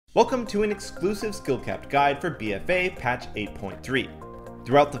Welcome to an exclusive skill capped guide for BfA patch 8.3.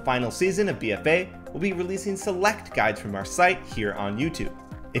 Throughout the final season of BfA, we'll be releasing select guides from our site here on YouTube.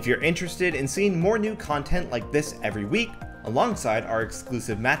 If you're interested in seeing more new content like this every week, alongside our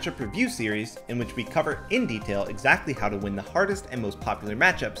exclusive matchup review series in which we cover in detail exactly how to win the hardest and most popular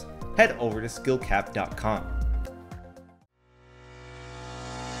matchups, head over to skillcap.com.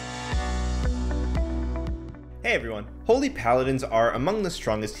 Hey everyone, Holy Paladins are among the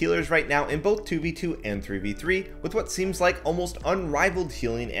strongest healers right now in both 2v2 and 3v3, with what seems like almost unrivaled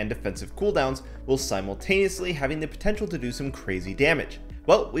healing and defensive cooldowns, while simultaneously having the potential to do some crazy damage.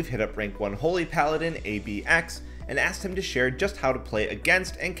 Well, we've hit up rank 1 Holy Paladin ABX and asked him to share just how to play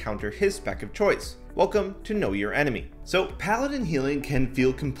against and counter his spec of choice. Welcome to Know Your Enemy. So Paladin healing can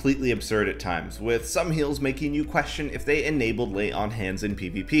feel completely absurd at times, with some heals making you question if they enabled lay on hands in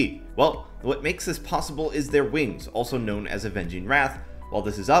PvP. Well, what makes this possible is their wings, also known as Avenging Wrath. While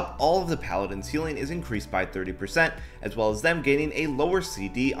this is up, all of the Paladins healing is increased by 30%, as well as them gaining a lower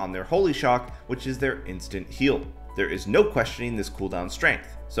CD on their Holy Shock, which is their instant heal. There is no questioning this cooldown strength,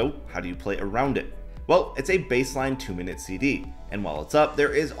 so how do you play around it? Well, it's a baseline 2-minute CD, and while it's up,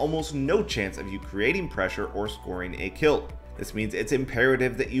 there is almost no chance of you creating pressure or scoring a kill. This means it's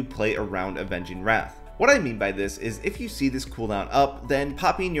imperative that you play around Avenging Wrath. What I mean by this is if you see this cooldown up, then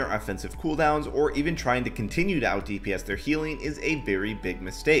popping your offensive cooldowns or even trying to continue to out DPS their healing is a very big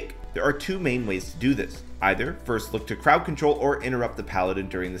mistake. There are two main ways to do this. Either first look to crowd control or interrupt the Paladin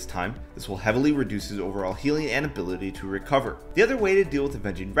during this time. This will heavily reduce his overall healing and ability to recover. The other way to deal with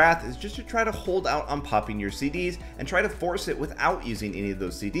Avenging Wrath is just to try to hold out on popping your CDs and try to force it without using any of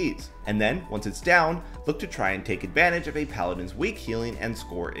those CDs. And then, once it's down, look to try and take advantage of a Paladin's weak healing and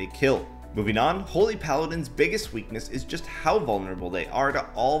score a kill. Moving on, Holy Paladin's biggest weakness is just how vulnerable they are to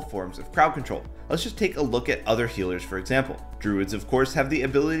all forms of crowd control. Let's just take a look at other healers for example. Druids of course have the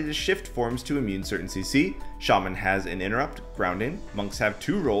ability to shift forms to immune certain CC, Shaman has an interrupt, grounding, monks have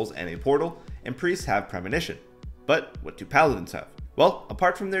 2 rolls and a portal, and priests have premonition. But what do Paladins have? Well,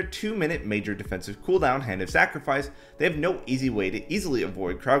 apart from their 2-minute major defensive cooldown Hand of Sacrifice, they have no easy way to easily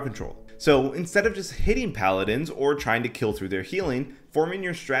avoid crowd control. So instead of just hitting Paladins or trying to kill through their healing, forming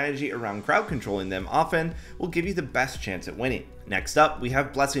your strategy around crowd controlling them often will give you the best chance at winning. Next up, we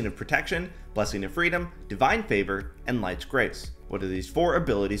have Blessing of Protection, Blessing of Freedom, Divine Favor, and Light's Grace. What do these 4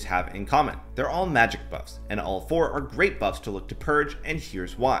 abilities have in common? They're all magic buffs, and all 4 are great buffs to look to purge, and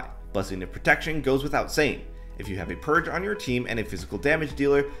here's why. Blessing of Protection goes without saying. If you have a purge on your team and a physical damage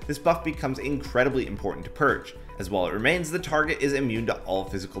dealer, this buff becomes incredibly important to purge, as while it remains the target is immune to all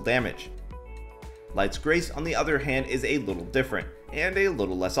physical damage. Light's Grace on the other hand is a little different, and a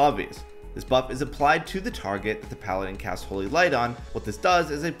little less obvious. This buff is applied to the target that the Paladin casts Holy Light on. What this does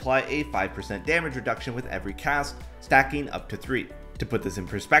is apply a 5% damage reduction with every cast, stacking up to 3. To put this in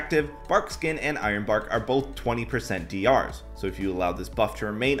perspective, Bark Skin and Iron Bark are both 20% DRs, so if you allow this buff to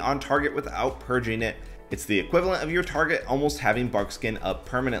remain on target without purging it, it's the equivalent of your target almost having Bark Skin up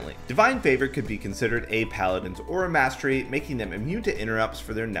permanently. Divine Favor could be considered a Paladin's Aura Mastery, making them immune to interrupts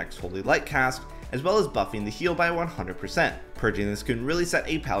for their next Holy Light cast, as well as buffing the heal by 100%. Purging this can really set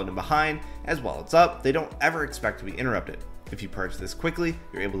a Paladin behind, as while it's up, they don't ever expect to be interrupted. If you purge this quickly,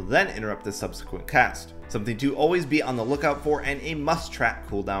 you're able to then interrupt the subsequent cast. Something to always be on the lookout for and a must-track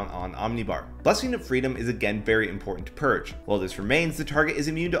cooldown on Omnibar. Blessing of Freedom is again very important to purge. While this remains, the target is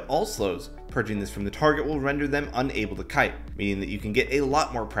immune to all slows. Purging this from the target will render them unable to kite, meaning that you can get a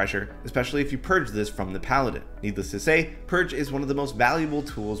lot more pressure, especially if you purge this from the Paladin. Needless to say, purge is one of the most valuable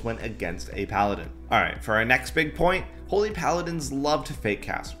tools when against a Paladin. Alright, for our next big point, Holy Paladins love to fake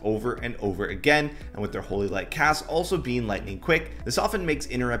cast over and over again, and with their Holy Light cast also being lightning quick, this often makes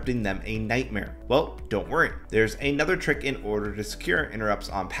interrupting them a nightmare. Well, don't worry, there's another trick in order to secure interrupts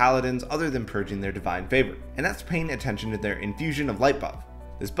on Paladins other than purging their Divine Favor, and that's paying attention to their infusion of light buff.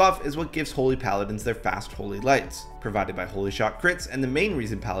 This buff is what gives Holy Paladins their fast Holy Lights. Provided by Holy Shock crits and the main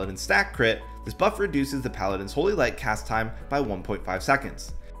reason Paladins stack crit, this buff reduces the Paladin's Holy Light cast time by 1.5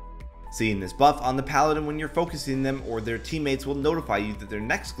 seconds. Seeing this buff on the Paladin when you're focusing them or their teammates will notify you that their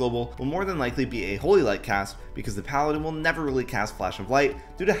next global will more than likely be a Holy Light cast because the Paladin will never really cast Flash of Light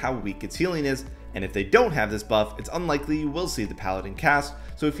due to how weak its healing is, and if they don't have this buff, it's unlikely you will see the Paladin cast,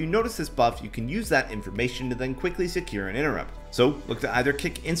 so if you notice this buff, you can use that information to then quickly secure an interrupt. So look to either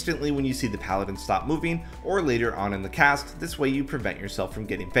kick instantly when you see the Paladin stop moving, or later on in the cast, this way you prevent yourself from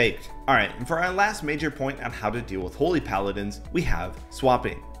getting faked. Alright, and for our last major point on how to deal with Holy Paladins, we have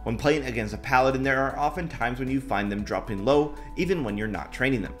swapping. When playing against a Paladin, there are often times when you find them dropping low even when you're not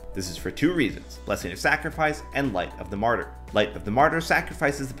training them. This is for two reasons: Blessing of Sacrifice and Light of the Martyr. Light of the Martyr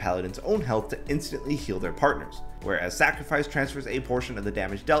sacrifices the Paladin's own health to instantly heal their partners, whereas Sacrifice transfers a portion of the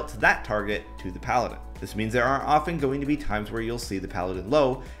damage dealt to that target to the Paladin. This means there are often going to be times where you'll see the Paladin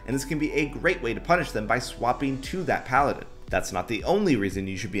low, and this can be a great way to punish them by swapping to that Paladin. That's not the only reason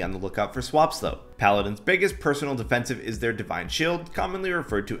you should be on the lookout for swaps though. Paladin's biggest personal defensive is their Divine Shield, commonly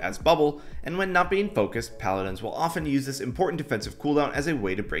referred to as Bubble, and when not being focused, Paladins will often use this important defensive cooldown as a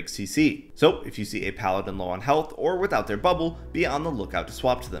way to break CC. So if you see a Paladin low on health or without their bubble, be on the lookout to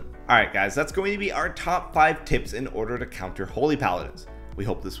swap to them. Alright guys, that's going to be our top 5 tips in order to counter Holy Paladins. We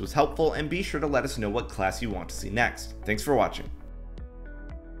hope this was helpful, and be sure to let us know what class you want to see next. Thanks for watching.